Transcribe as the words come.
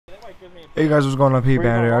Hey guys, what's going on? Pete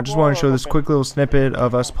Band here. I just want to show this quick little snippet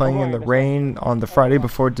of us playing in the rain on the Friday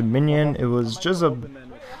before Dominion. There's just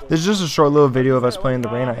a short little video of us playing in the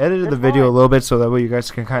rain. I edited the video a little bit so that way you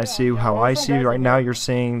guys can kind of see how I see. Right now you're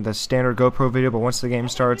seeing the standard GoPro video, but once the game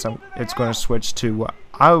starts, it's going to switch to what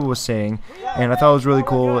I was saying, and I thought it was really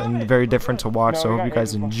cool and very different to watch, so I hope you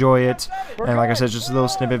guys enjoy it. And like I said, just a little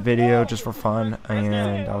snippet video just for fun,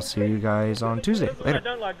 and I'll see you guys on Tuesday. Later. I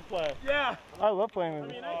don't like to play. Yeah, I love playing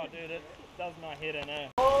with it. Oh, dude, it does my head in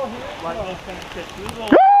there. Like those kind of shit.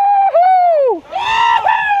 Woohoo!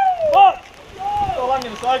 Fuck! That's all I'm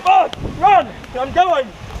gonna say. Fuck! Run! I'm going!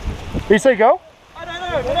 You say go? I don't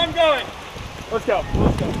know, but I'm going. Let's go.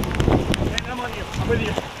 Let's go. Man, I'm on you. I'm with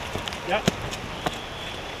you. Yep.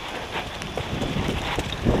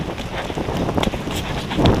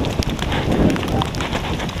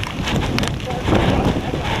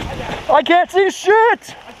 I can't see shit!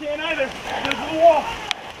 I can't either. There's the wall.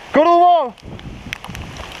 Go to the wall!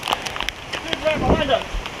 Dude ran behind us.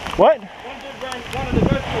 What? One of the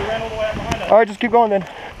ghost two ran all the way up behind us. Alright, just keep going then.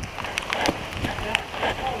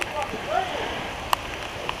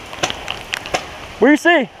 What do you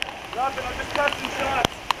see? Nothing, I just got some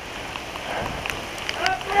shots.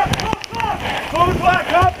 Close black,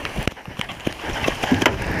 copy.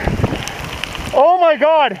 Oh my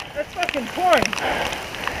god! That's fucking pouring.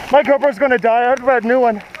 My GoPro's gonna die. I have to buy a new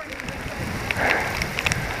one.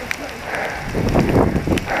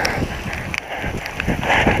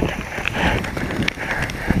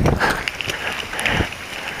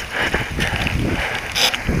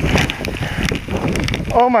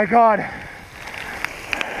 Oh my god.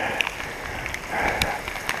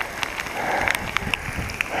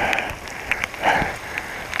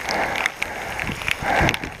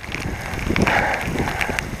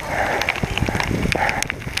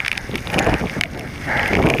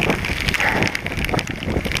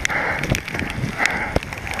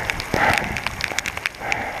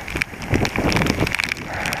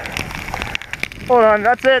 Hold on,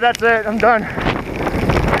 that's it, I'm done.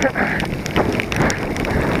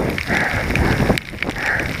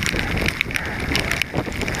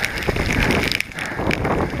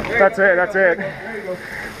 That's it.